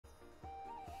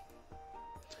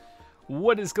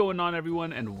What is going on,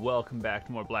 everyone, and welcome back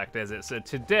to more Black Desert. So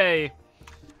today,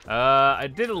 I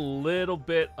did a little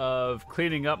bit of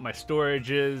cleaning up my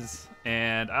storages,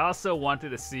 and I also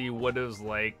wanted to see what it was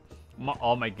like,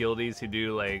 all my guildies who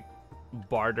do like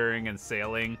bartering and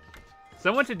sailing. So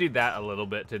I went to do that a little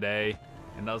bit today,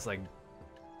 and I was like,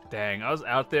 dang, I was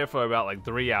out there for about like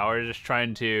 3 hours just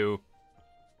trying to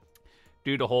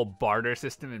do the whole barter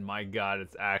system, and my god,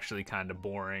 it's actually kind of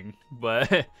boring.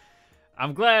 But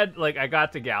I'm glad like I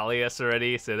got to Gallius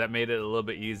already, so that made it a little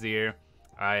bit easier.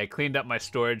 I cleaned up my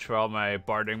storage for all my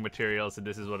bartering materials, and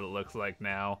this is what it looks like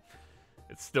now.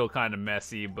 It's still kind of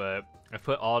messy, but I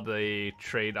put all the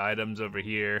trade items over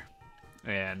here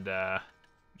and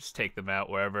just take them out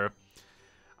wherever.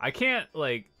 I can't,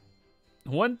 like,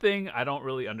 one thing I don't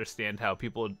really understand how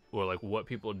people, or like what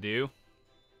people do,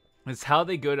 is how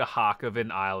they go to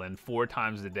Hakoven Island 4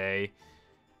 times a day,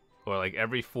 or like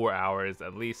every 4 hours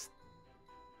at least,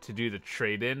 to do the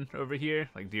trade-in over here.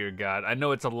 Like, dear god, I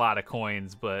know it's a lot of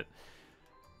coins, but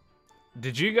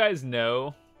did you guys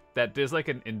know that there's like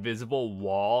an invisible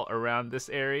wall around this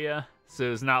area?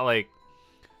 So it's not like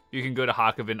you can go to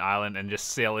Hakoven Island and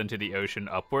just sail into the ocean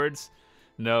upwards.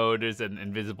 No, there's an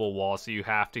invisible wall, so you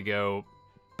have to go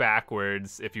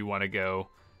backwards if you want to go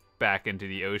back into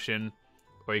the ocean,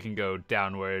 or you can go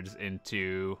downwards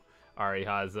into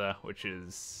Arihaza, which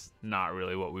is not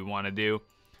really what we want to do.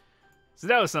 So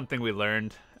that was something we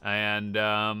learned, and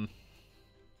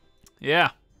yeah.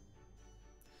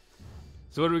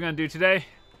 So what are we gonna do today?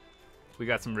 We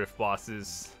got some rift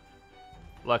bosses.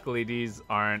 Luckily these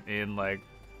aren't in like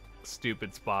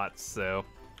stupid spots, so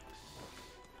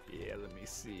yeah, let me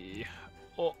see.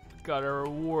 Oh, got our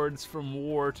rewards from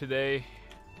war today.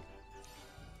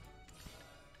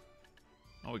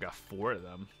 Oh, we got 4 of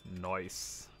them.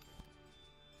 Nice.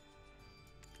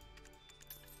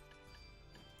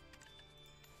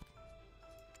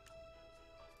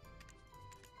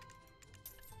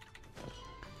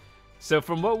 So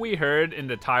from what we heard in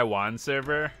the Taiwan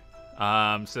server,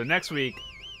 so next week,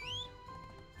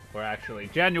 or actually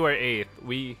January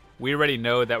 8th, we already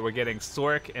know that we're getting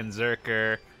Sork and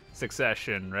Zerker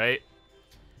Succession, right?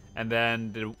 And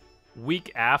then the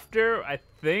week after, I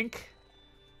think,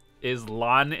 is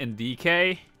Lan and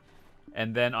DK.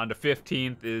 And then on the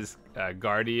 15th is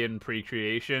Guardian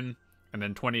Pre-Creation. And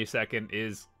then 22nd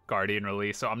is Guardian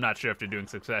release. So I'm not sure if they're doing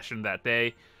Succession that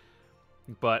day.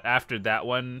 But after that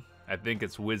one, I think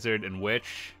it's Wizard and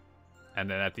Witch. And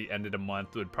then at the end of the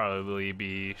month would probably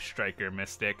be Striker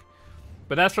Mystic.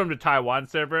 But that's from the Taiwan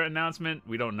server announcement.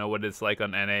 We don't know what it's like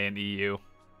on NA and EU.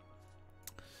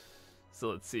 So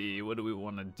let's see, what do we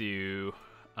want to do?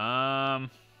 I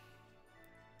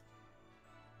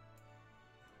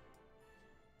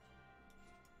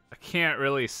can't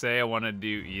really say I want to do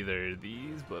either of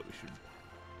these, but we should.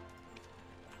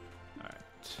 Alright.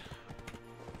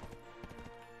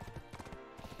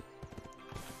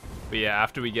 But yeah,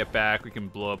 after we get back, we can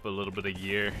blow up a little bit of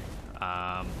gear.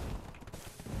 I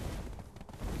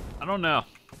don't know.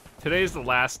 Today's the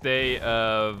last day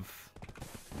of...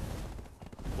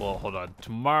 Well, hold on.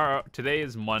 Today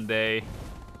is Monday.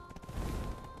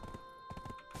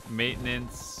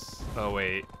 Maintenance. Oh,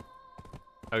 wait.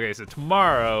 Okay, so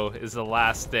tomorrow is the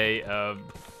last day of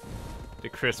the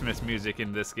Christmas music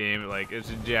in this game. Like,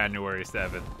 it's January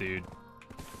 7th, dude.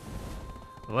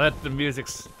 Let the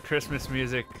Christmas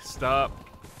music stop.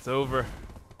 It's over.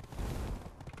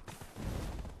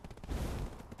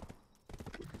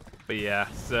 But yeah,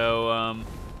 so,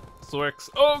 Sorks.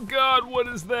 Oh god, what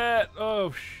is that?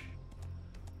 Oh,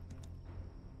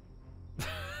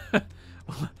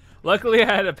 Luckily I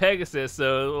had a Pegasus,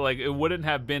 so like it wouldn't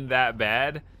have been that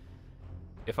bad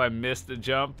if I missed the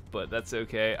jump, but that's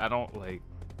okay. I don't like,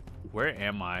 where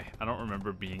am I? I don't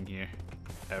remember being here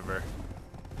ever.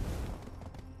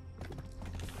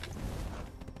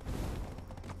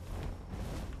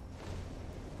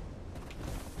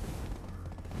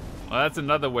 Well, that's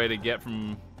another way to get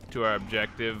to our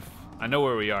objective. I know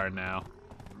where we are now.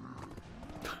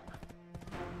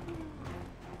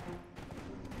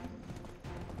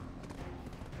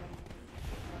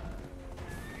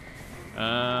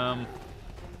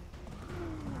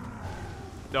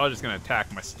 They're all just gonna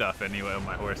attack my stuff anyway,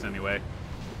 my horse anyway.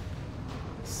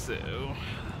 So,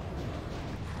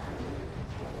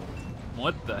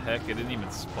 what the heck? It didn't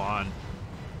even spawn.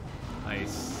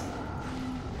 Nice.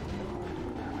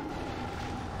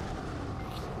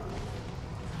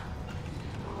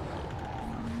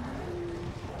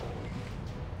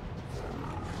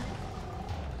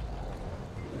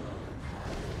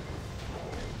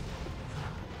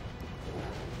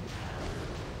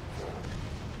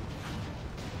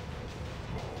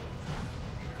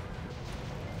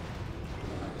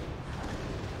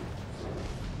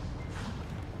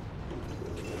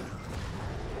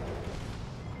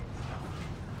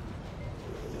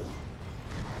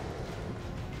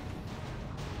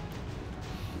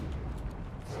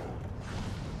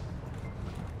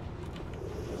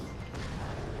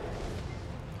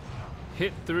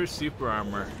 Hit through super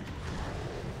armor.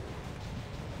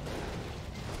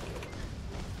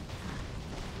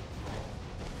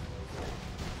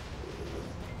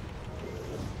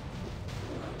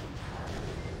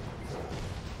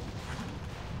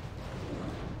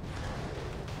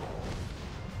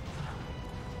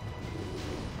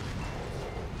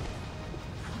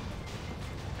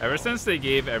 Ever since they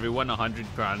gave everyone 100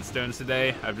 Crown Stones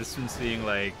today, I've just been seeing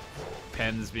like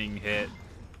pens being hit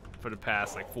for the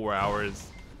past like 4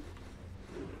 hours.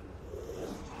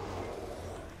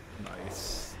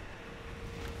 Nice.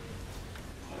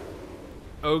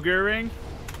 Ogre ring?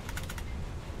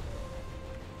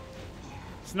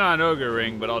 It's not an ogre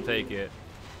ring, but I'll take it.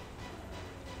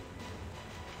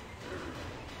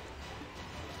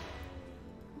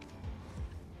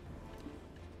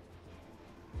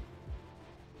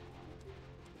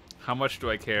 How much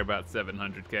do I care about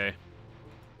 700k?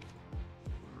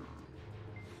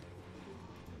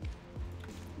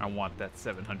 I want that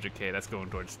 700k. That's going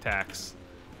towards tax.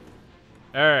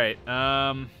 All right.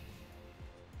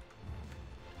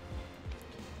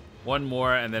 One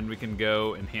more, and then we can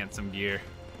go enhance some gear.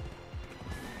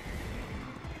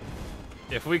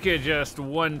 If we could just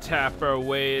one-tap our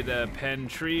way to Pen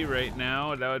Tree right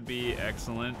now, that would be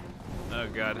excellent. Oh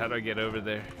god, how do I get over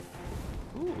there?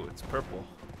 Ooh, it's purple.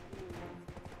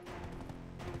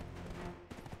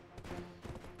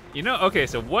 You know, okay,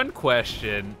 so one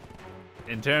question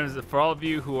in terms of, for all of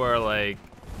you who are like,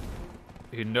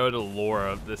 who know the lore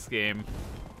of this game.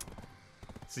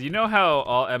 So you know how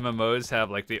all MMOs have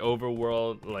like the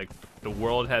overworld, like the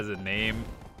world has a name?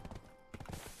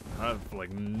 I have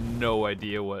like no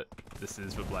idea what this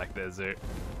is for Black Desert.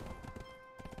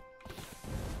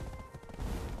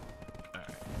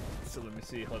 Alright, so let me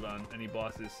see, hold on, any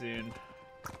bosses soon?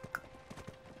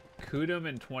 Kudum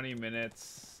in 20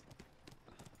 minutes.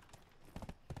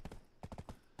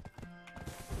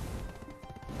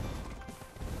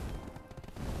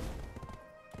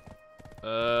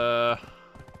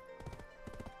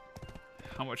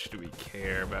 How much do we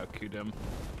care about Kudum?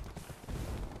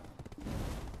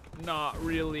 Not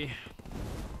really.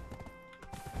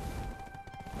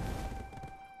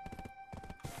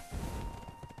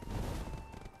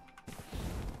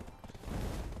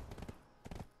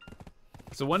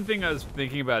 So one thing I was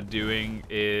thinking about doing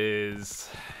is,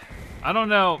 I don't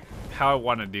know how I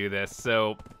want to do this.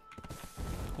 So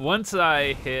once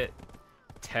I hit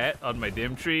Tet on my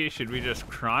dim tree, should we just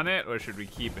cron it or should we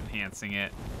keep enhancing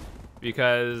it?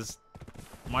 Because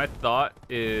my thought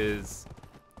is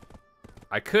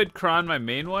I could cron my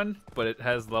main one, but it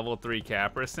has level 3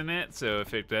 Capris in it, so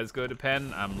if it does go to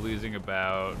Pen, I'm losing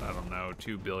about, I don't know,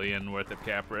 2 billion worth of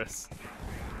Capris,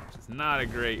 which is not a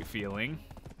great feeling.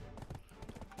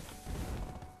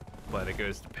 But it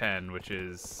goes to Pen, which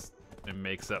is, it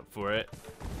makes up for it.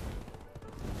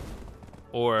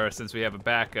 Or, since we have a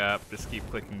backup, just keep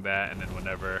clicking that, and then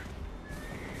whenever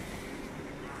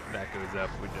that goes up,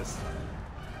 we just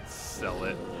sell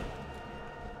it.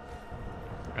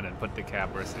 And then put the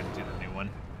Capris into the new one.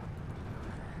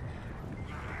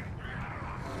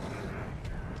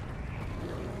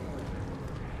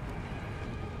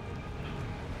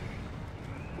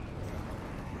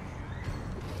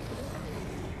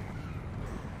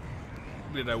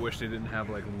 Dude, I wish they didn't have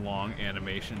like long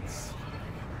animations.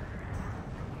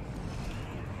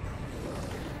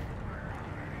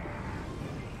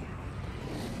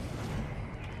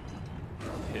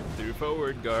 Hit through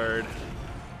forward guard.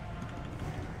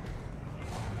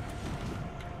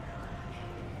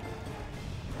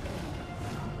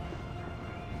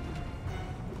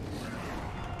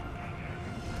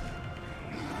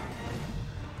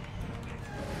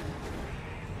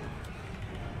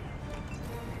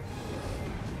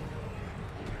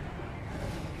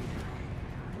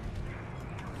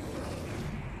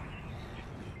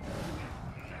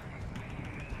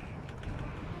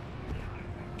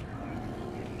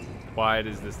 Why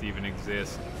does this even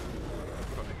exist?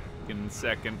 Fucking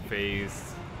second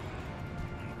phase.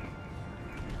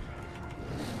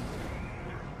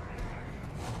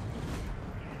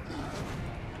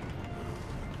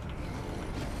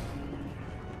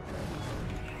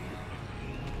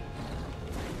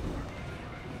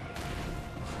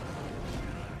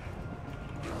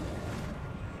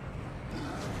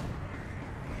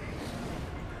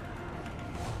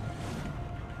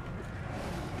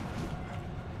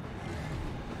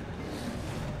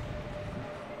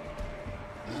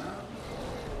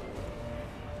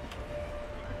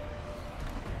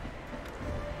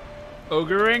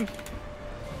 Ogre ring?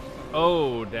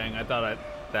 Oh, dang, I thought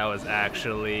that was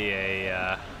actually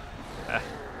a, I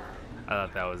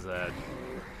thought that was a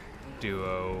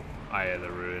duo Eye of the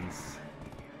Ruins.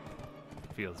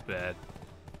 feels bad.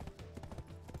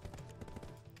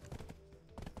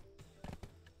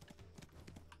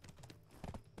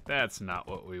 That's not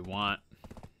what we want.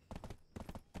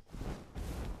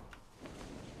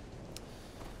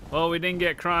 Well, we didn't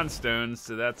get cronstones,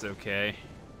 so that's okay.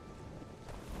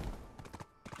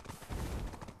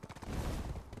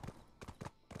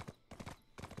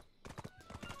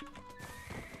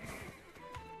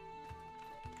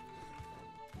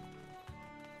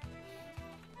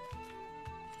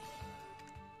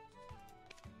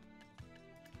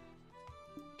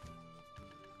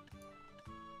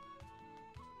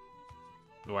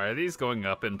 Why are these going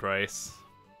up in price?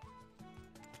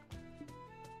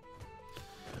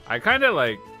 I kind of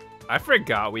like... I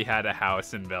forgot we had a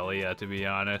house in Velia, to be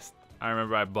honest. I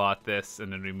remember I bought this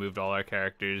and then we moved all our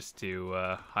characters to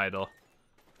Heidel.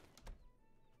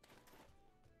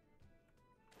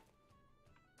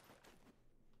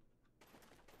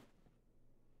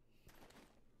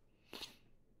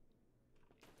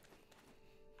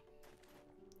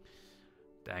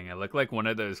 Dang, I look like one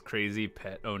of those crazy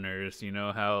pet owners. You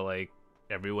know how, like,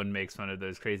 everyone makes fun of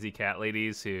those crazy cat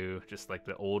ladies who just, like,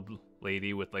 the old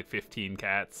lady with, like, 15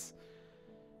 cats?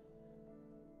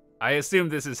 I assume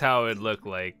this is how it looked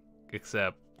like,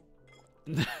 except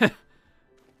you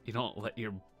don't let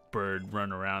your bird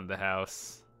run around the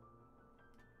house.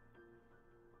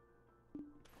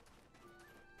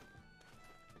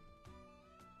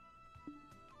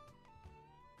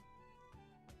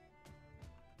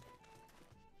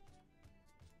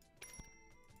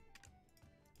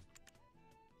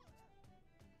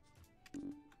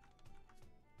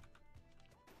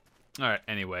 Alright,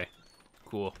 anyway.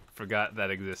 Cool. Forgot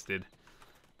that existed.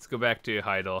 Let's go back to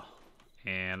Heidel,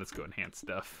 and let's go enhance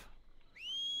stuff.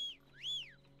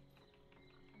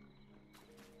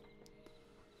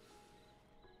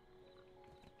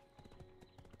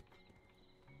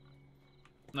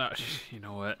 No, you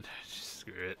know what? Just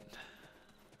screw it.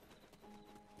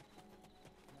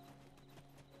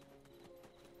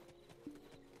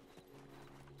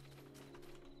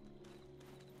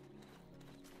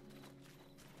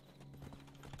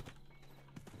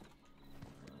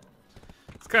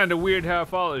 Kind of weird how it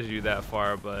follows you that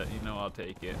far, but you know, I'll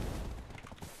take it.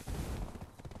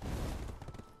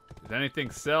 Did anything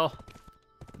sell?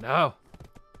 No.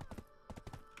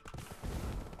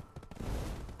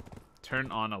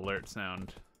 Turn on alert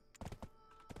sound.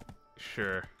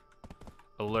 Sure.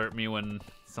 Alert me when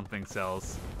something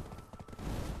sells.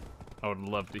 I would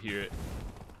love to hear it.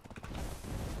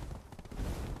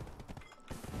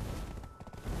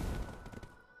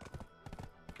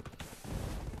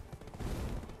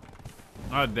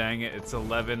 Oh, dang it, it's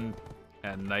 11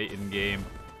 at night in game.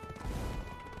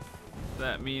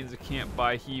 That means I can't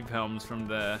buy heave helms from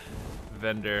the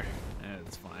vendor.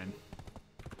 It's fine.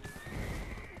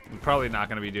 I'm probably not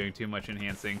going to be doing too much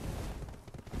enhancing.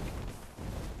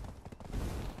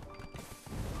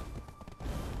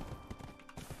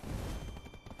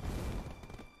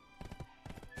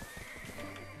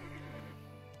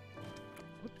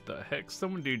 What the heck?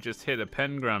 Someone dude just hit a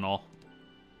pengrunel.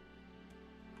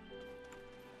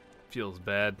 Feels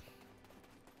bad.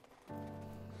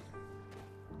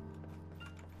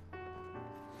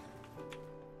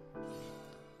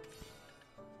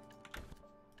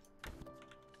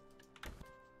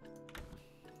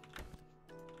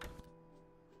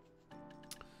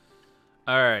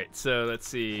 Alright, so let's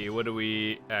see. What are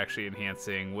we actually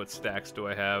enhancing? What stacks do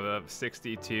I have?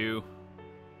 62.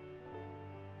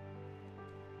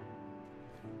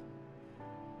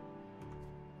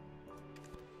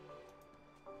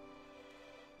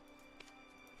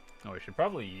 Oh, we should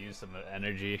probably use some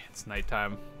energy. It's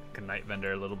nighttime. Can night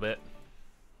vendor a little bit.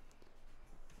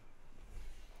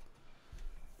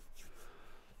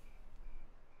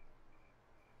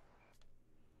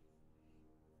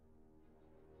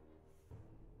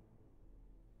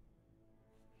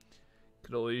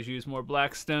 Could always use more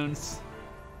black stones.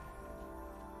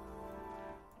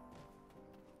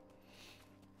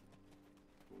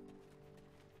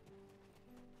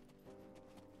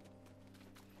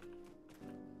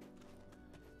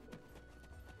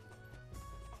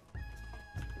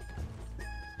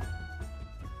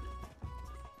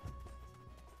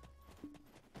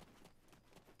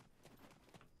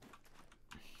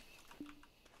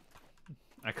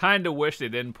 I kind of wish they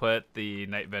didn't put the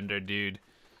night vendor dude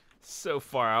so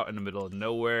far out in the middle of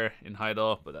nowhere in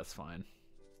Heidel, but that's fine.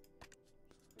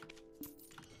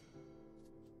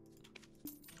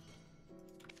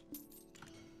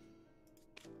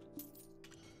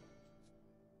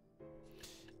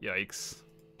 Yikes.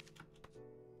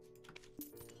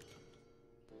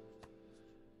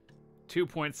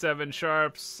 2.7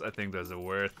 sharps. I think those are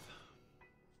worth.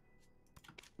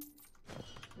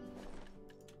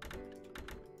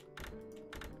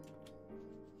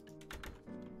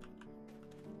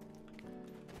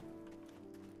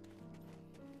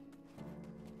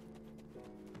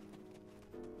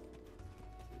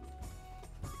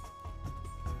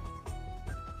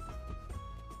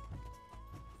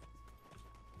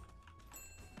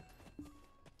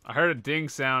 I heard a ding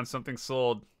sound. Something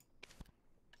sold.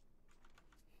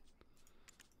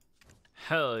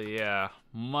 Hell yeah.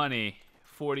 Money.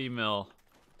 40 mil.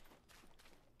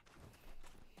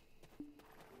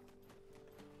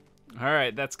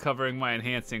 Alright, that's covering my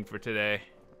enhancing for today.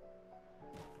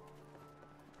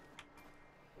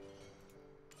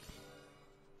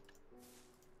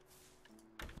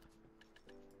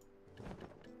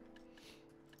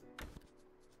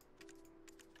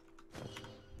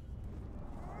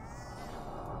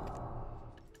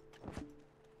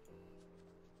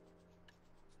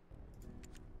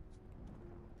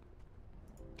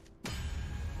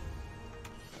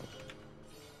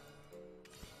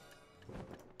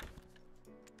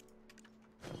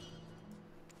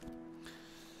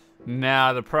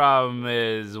 Now the problem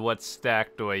is, what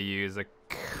stack do I use? I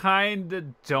kinda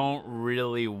don't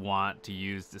really want to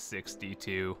use the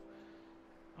 62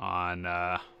 on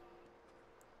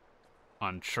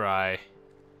try.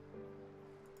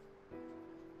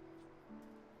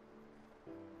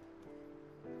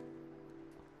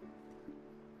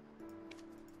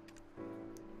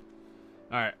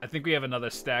 Alright, I think we have another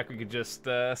stack we could just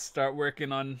start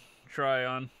working on try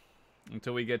on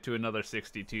until we get to another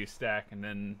 62 stack, and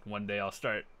then one day I'll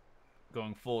start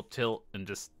going full tilt and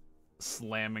just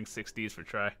slamming 60s for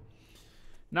try.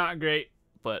 Not great,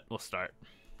 but we'll start.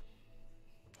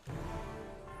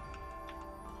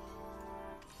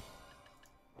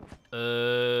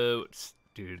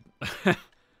 Dude.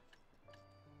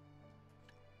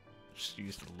 Just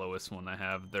use the lowest one I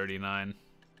have, 39.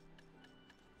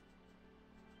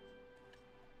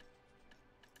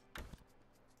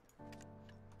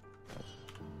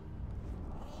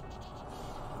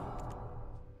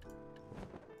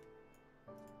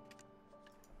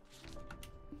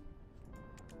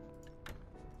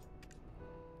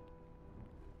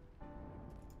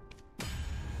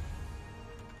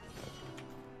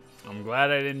 I'm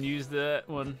glad I didn't use that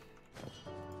one.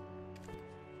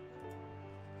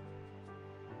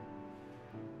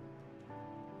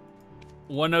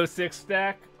 $106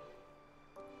 stack.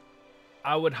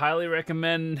 I would highly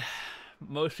recommend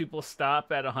most people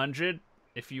stop at 100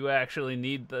 if you actually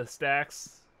need the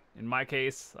stacks. In my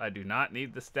case, I do not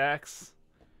need the stacks.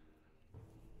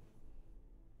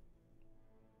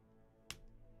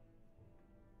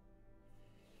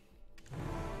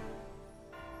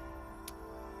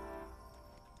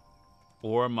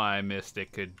 Or my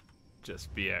Mystic could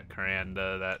just be at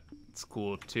Karanda. That's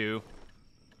cool too.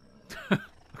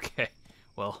 Okay,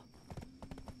 well.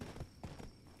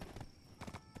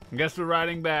 I guess we're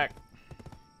riding back.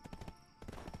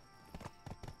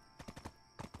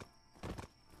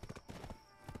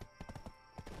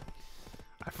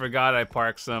 I forgot I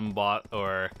parked some bot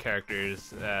or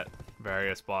characters at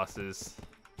various bosses.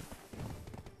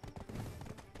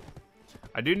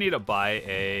 I do need to buy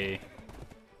a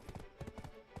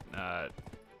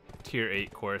tier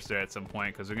 8 Courser at some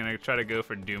point, because we're going to try to go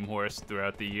for Doom Horse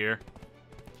throughout the year.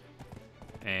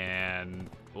 And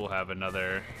we'll have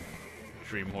another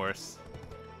Dream Horse.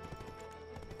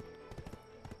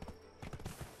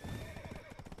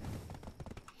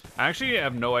 I actually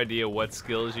have no idea what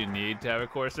skills you need to have a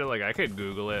Courser. Like, I could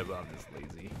Google it, but I'm just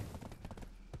lazy.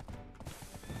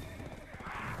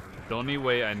 The only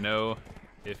way I know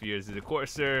if yours is a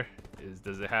Courser is,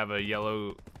 does it have a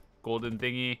yellow golden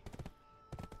thingy?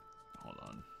 Hold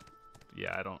on.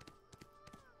 Yeah, I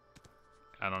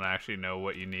don't actually know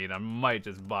what you need. I might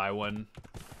just buy one.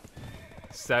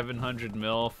 700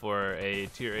 mil for a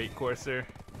tier 8 Courser.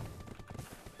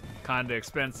 Kinda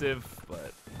expensive,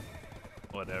 but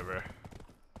whatever.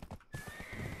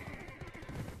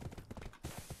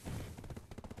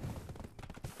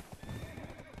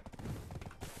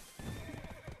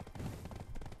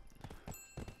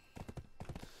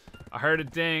 I heard a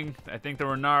ding. I think the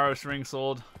Renaros ring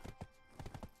sold.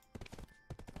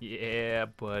 Yeah,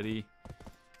 buddy.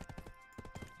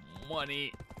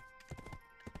 Money.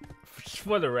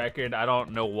 For the record, I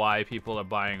don't know why people are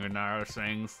buying Renaros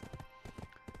rings.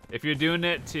 If you're doing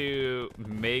it to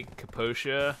make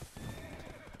Kaposha,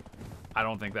 I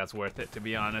don't think that's worth it, to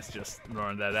be honest. Just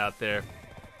throwing that out there.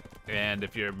 And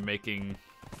if you're making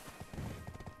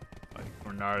like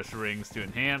Renaros rings to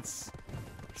enhance,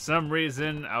 for some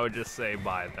reason, I would just say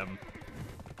buy them.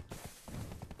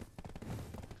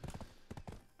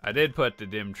 I did put the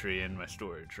dim tree in my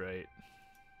storage, right?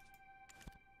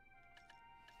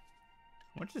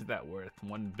 How much is that worth?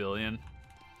 1 billion?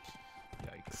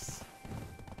 Yikes.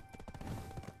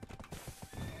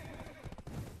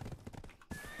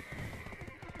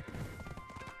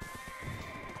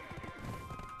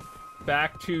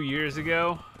 Back 2 years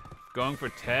ago, going for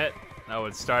Tet, I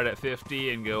would start at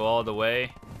 50 and go all the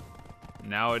way.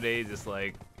 Nowadays, it's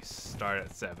like start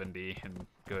at 70 and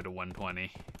go to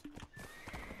 120.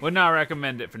 Would not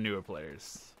recommend it for newer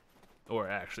players. Or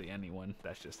actually anyone.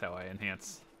 That's just how I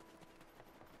enhance.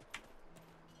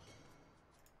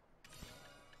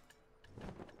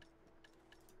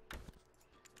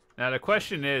 Now the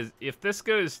question is, if this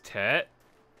goes Tet,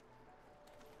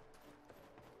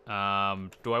 do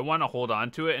I want to hold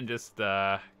on to it and just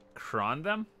cron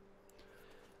them?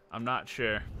 I'm not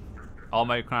sure. All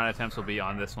my cron attempts will be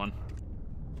on this one.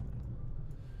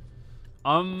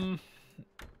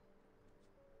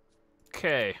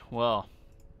 Okay, well.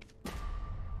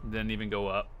 Didn't even go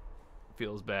up.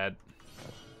 Feels bad.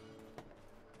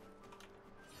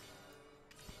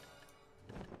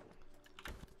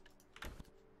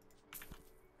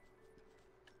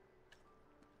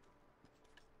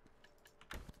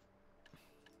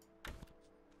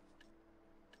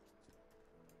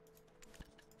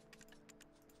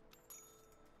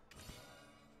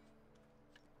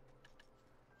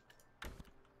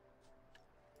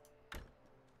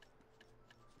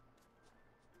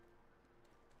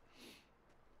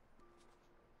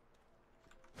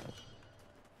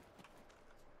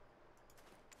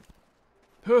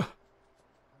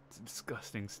 It's a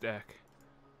disgusting stack.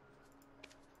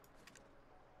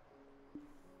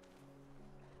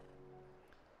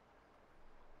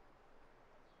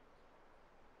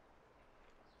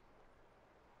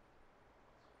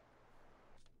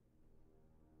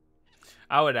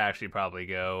 I would actually probably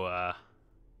go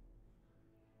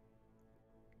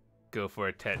for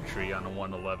a Tet tree on a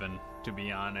 111, to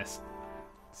be honest.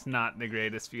 It's not the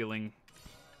greatest feeling.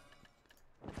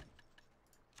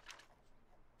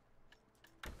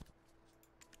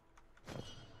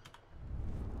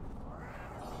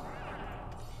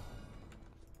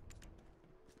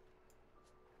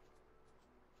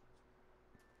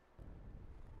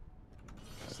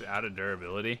 Is it out of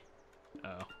durability?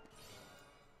 Oh.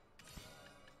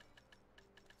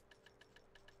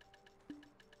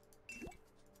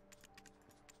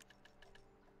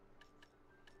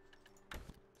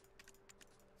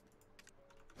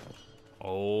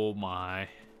 Oh my.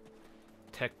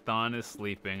 Tecton is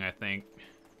sleeping, I think.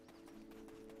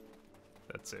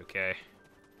 That's okay.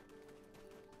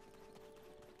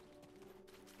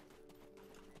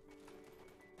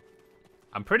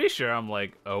 I'm pretty sure I'm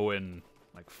like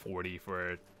 40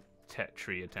 for Tet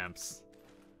tree attempts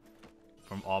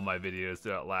from all my videos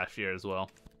throughout last year as well.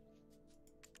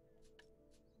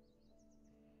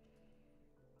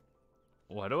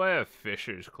 Why do I have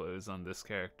Fisher's clothes on this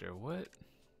character? What?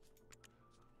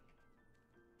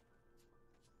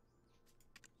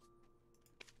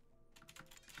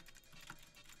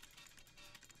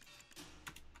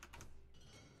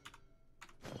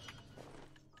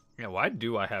 Yeah, why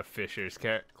do I have Fisher's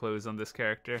clothes on this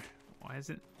character? Why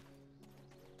is it?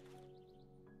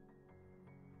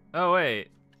 Oh, wait.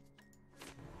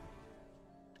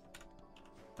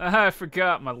 I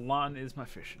forgot my lawn is my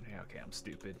fishing. Yeah, okay, I'm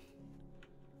stupid.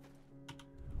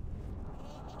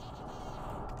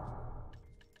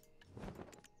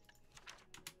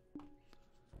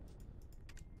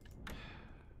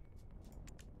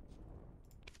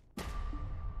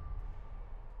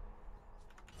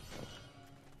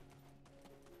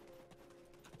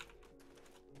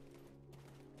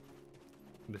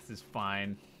 This is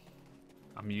fine.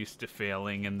 I'm used to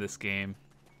failing in this game.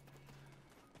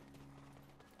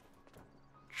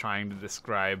 Trying to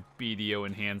describe BDO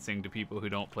enhancing to people who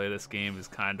don't play this game is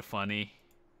kind of funny.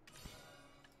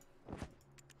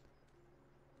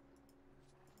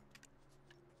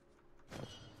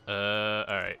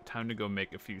 Alright, time to go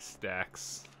make a few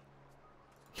stacks.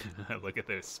 Look at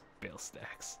those spell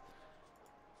stacks.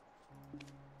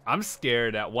 I'm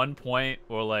scared at one point,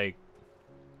 or like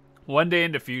one day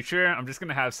in the future, I'm just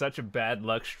gonna have such a bad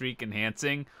luck streak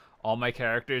enhancing. All my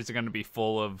characters are gonna be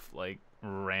full of like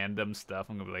random stuff.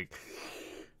 I'm gonna be like,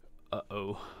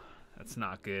 uh-oh, that's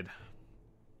not good.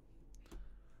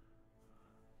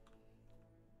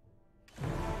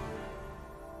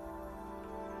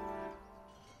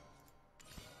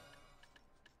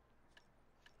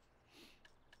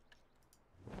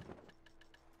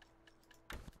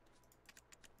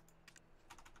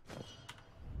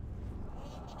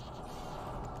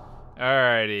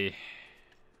 Alrighty.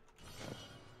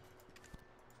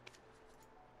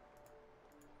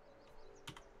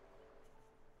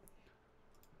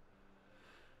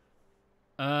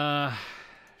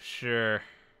 Sure.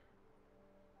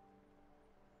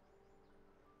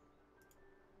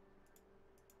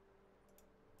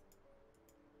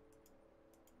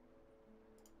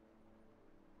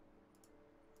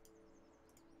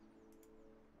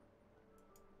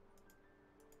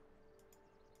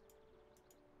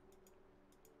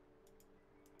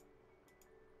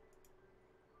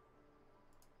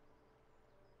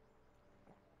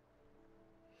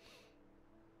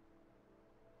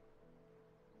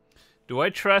 Do I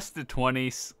trust the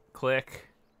 20 click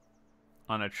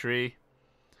on a tree?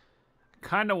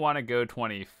 Kind of want to go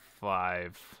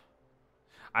 25.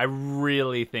 I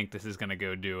really think this is going to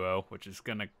go duo, which is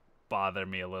going to bother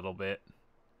me a little bit.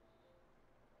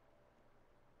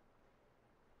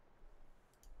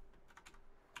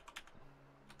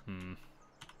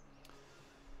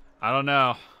 I don't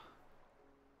know.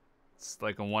 It's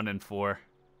like a 1 in 4.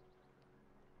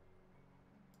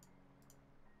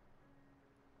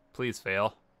 Please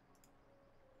fail.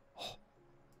 Oh,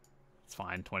 it's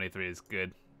fine. 23 is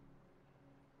good.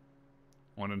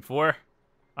 1 in 4.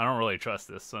 I don't really trust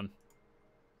this one.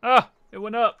 Ah, it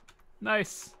went up.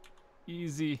 Nice.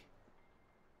 Easy.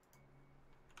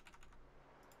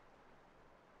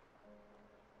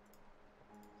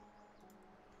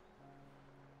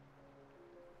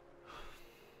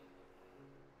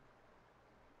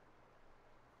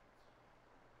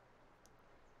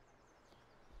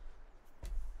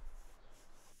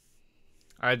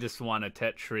 I just want a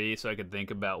tet tree so I could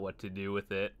think about what to do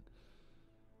with it.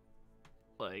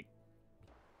 Like,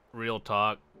 real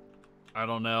talk. I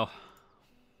don't know.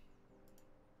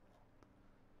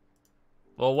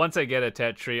 Well, once I get a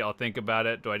tet tree, I'll think about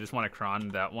it. Do I just want to cron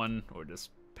that one or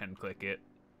just pen click it?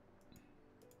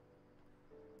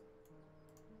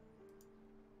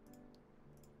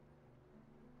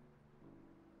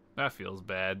 That feels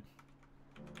bad.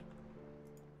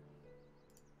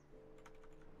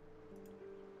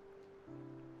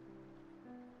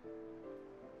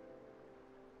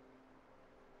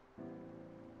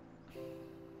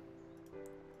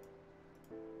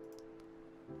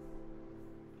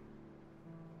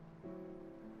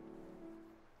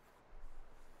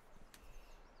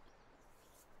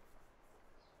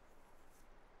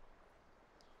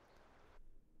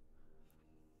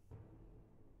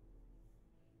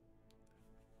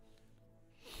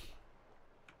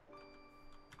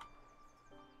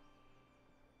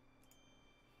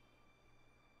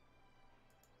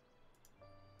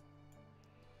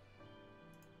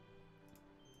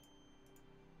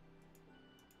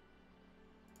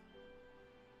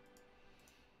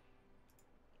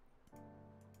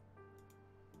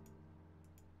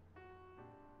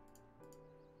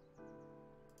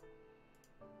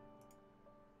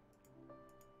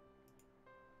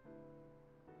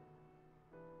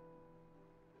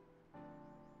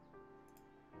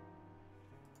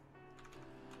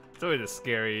 It's always a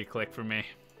scary click for me.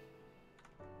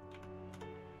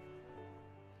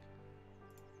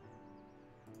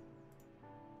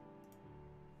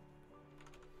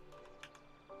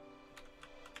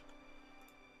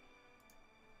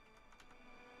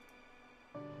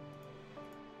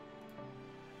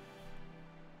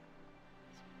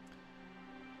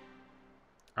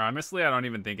 Honestly, I don't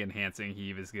even think enhancing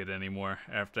heave is good anymore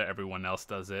after everyone else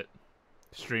does it.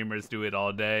 Streamers do it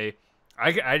all day.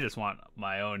 I just want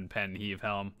my own pen heave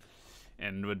helm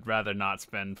and would rather not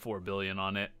spend 4 billion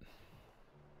on it.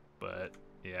 But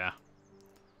yeah.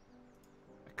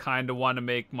 I kind of want to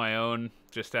make my own,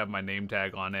 just have my name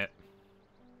tag on it.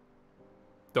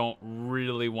 Don't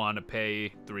really want to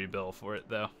pay 3 bill for it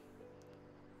though.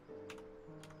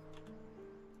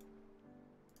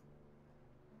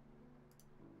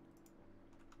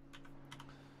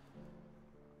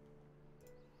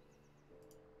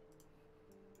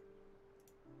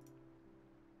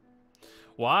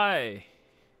 Why?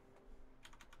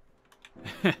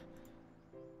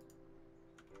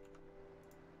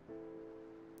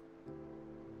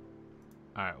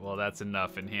 Alright, well that's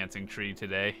enough enhancing tree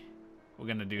today. We're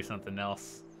gonna do something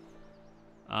else.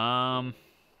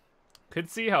 Could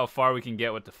see how far we can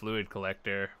get with the fluid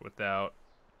collector without...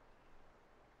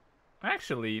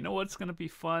 Actually, you know what's gonna be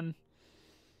fun?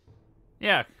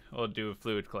 Yeah, we'll do a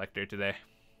fluid collector today.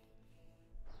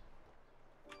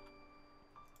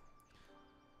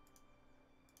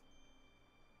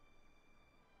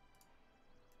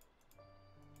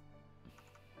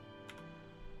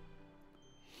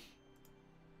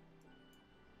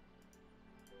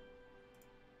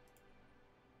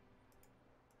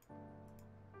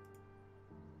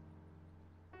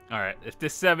 Alright, if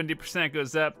this 70%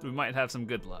 goes up, we might have some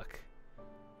good luck.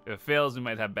 If it fails, we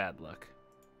might have bad luck.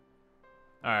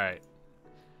 Alright.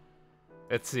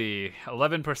 Let's see.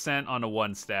 11% on a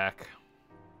 1 stack.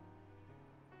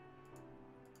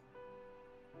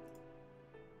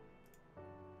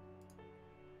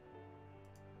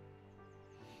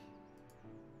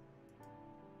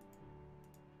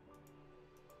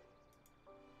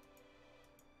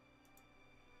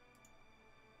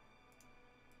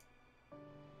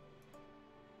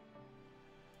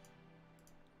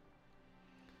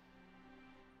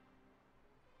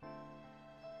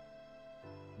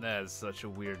 That is such a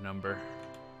weird number.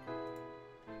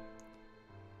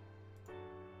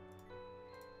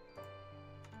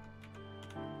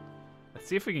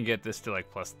 See if we can get this to like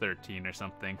plus 13 or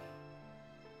something.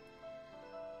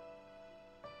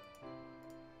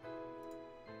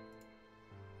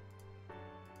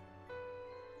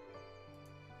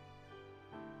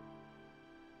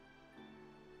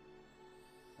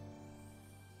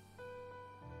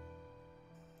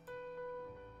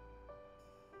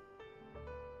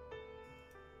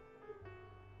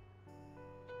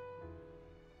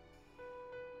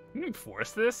 Can you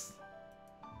force this?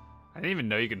 I didn't even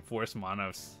know you can force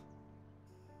monos.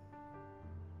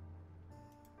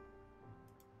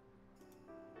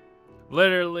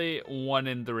 Literally 1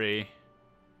 in 3.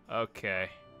 Okay.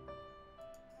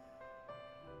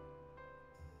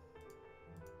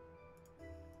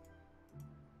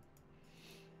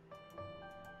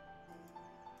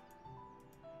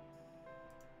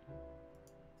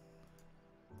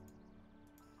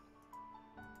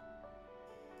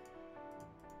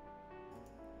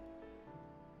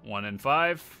 One in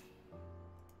 5.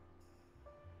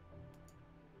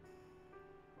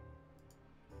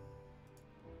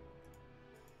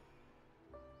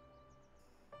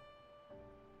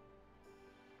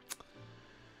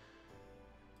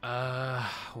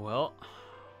 Well.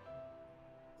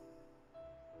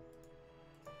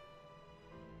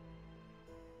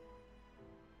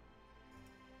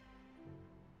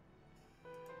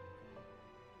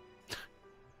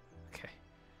 Okay.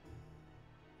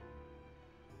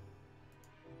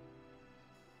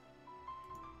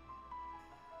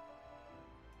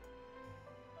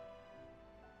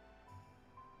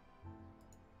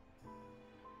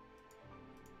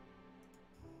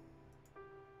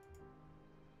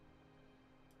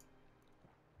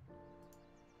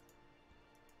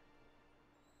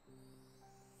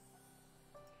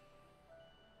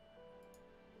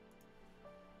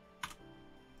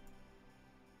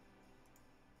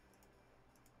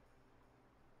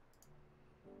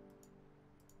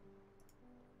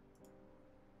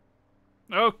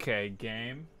 Okay,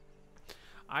 game.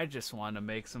 I just want to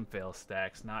make some fail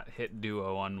stacks, not hit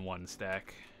duo on 1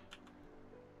 stack.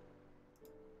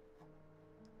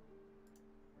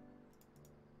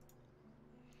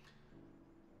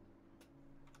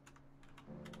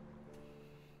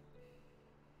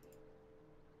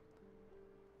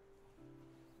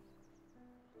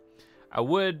 I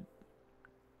would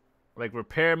like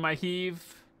repair my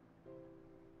heave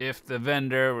if the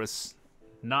vendor was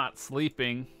not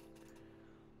sleeping.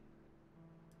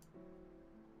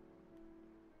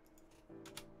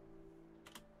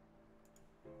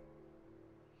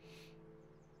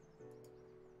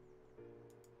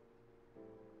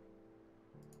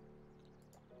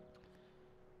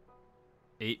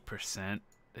 %.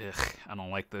 Ugh, I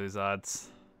don't like those odds.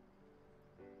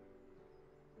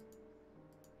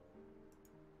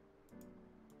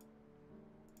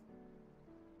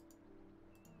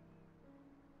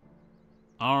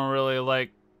 I don't really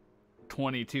like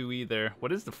 22 either.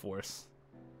 What is the force?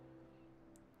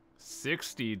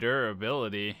 60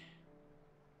 durability.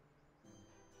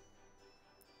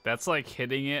 That's like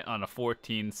hitting it on a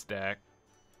 14 stack.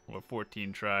 Or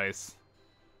 14 tries.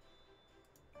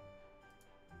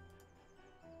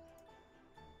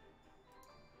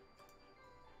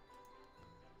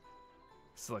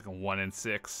 It's like a 1 in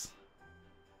 6.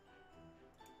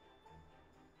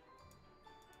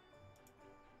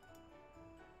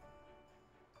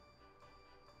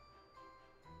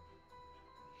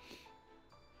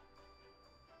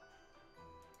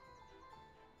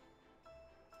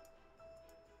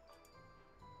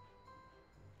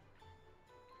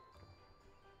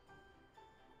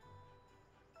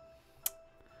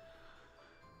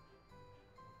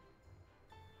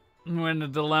 We're in a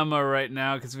dilemma right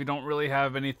now because we don't really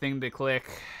have anything to click.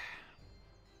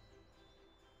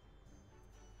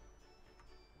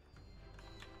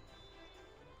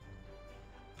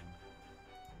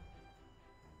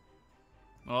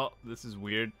 Well, this is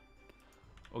weird.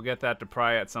 We'll get that to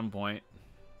pry at some point.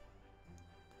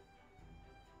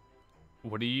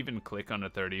 What do you even click on a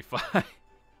 35? I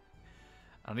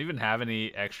don't even have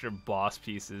any extra boss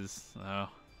pieces. Oh.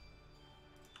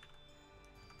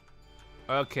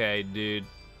 Okay, dude.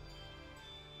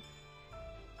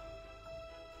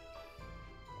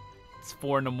 It's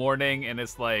 4 in the morning and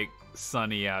it's like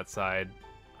sunny outside.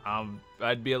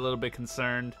 I'd be a little bit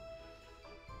concerned.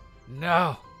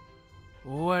 No.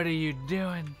 What are you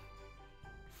doing?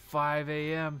 5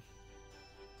 a.m.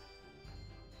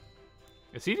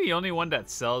 Is he the only one that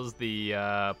sells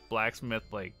the blacksmith,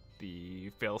 like the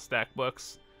fail stack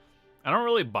books? I don't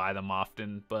really buy them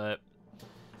often, but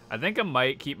I think I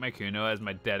might keep my Kuno as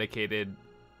my dedicated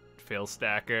fail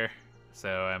stacker, so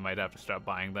I might have to start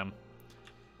buying them.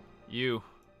 You.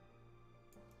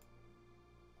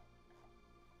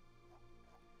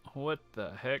 What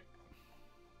the heck?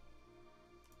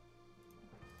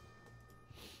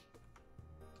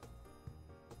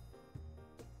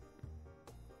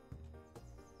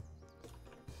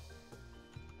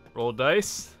 Roll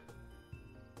dice.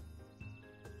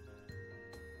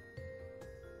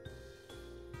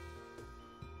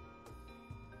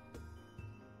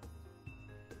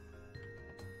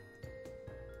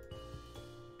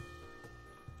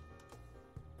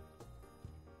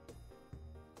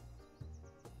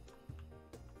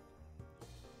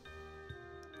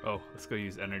 Oh, let's go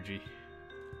use energy.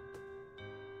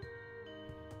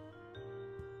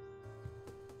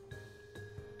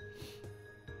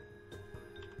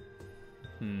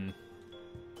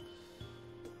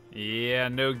 Yeah,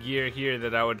 no gear here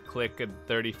that I would click a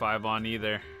 35 on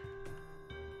either.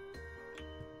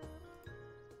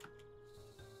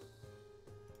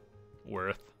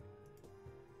 Worth.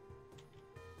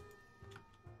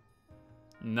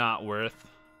 Not worth.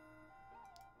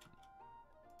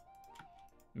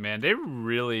 Man, they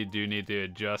really do need to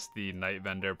adjust the night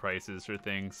vendor prices for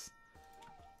things.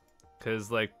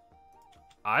 Because, like,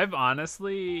 I've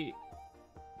honestly...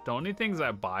 The only things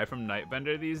I buy from night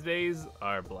vendor these days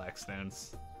are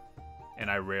blackstones. And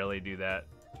I rarely do that.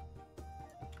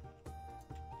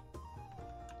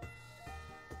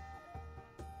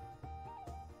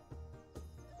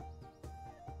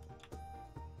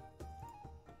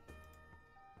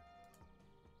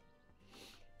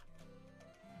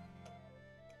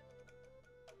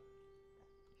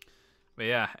 But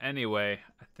yeah, anyway,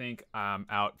 I think I'm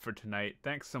out for tonight.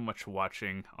 Thanks so much for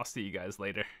watching. I'll see you guys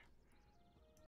later.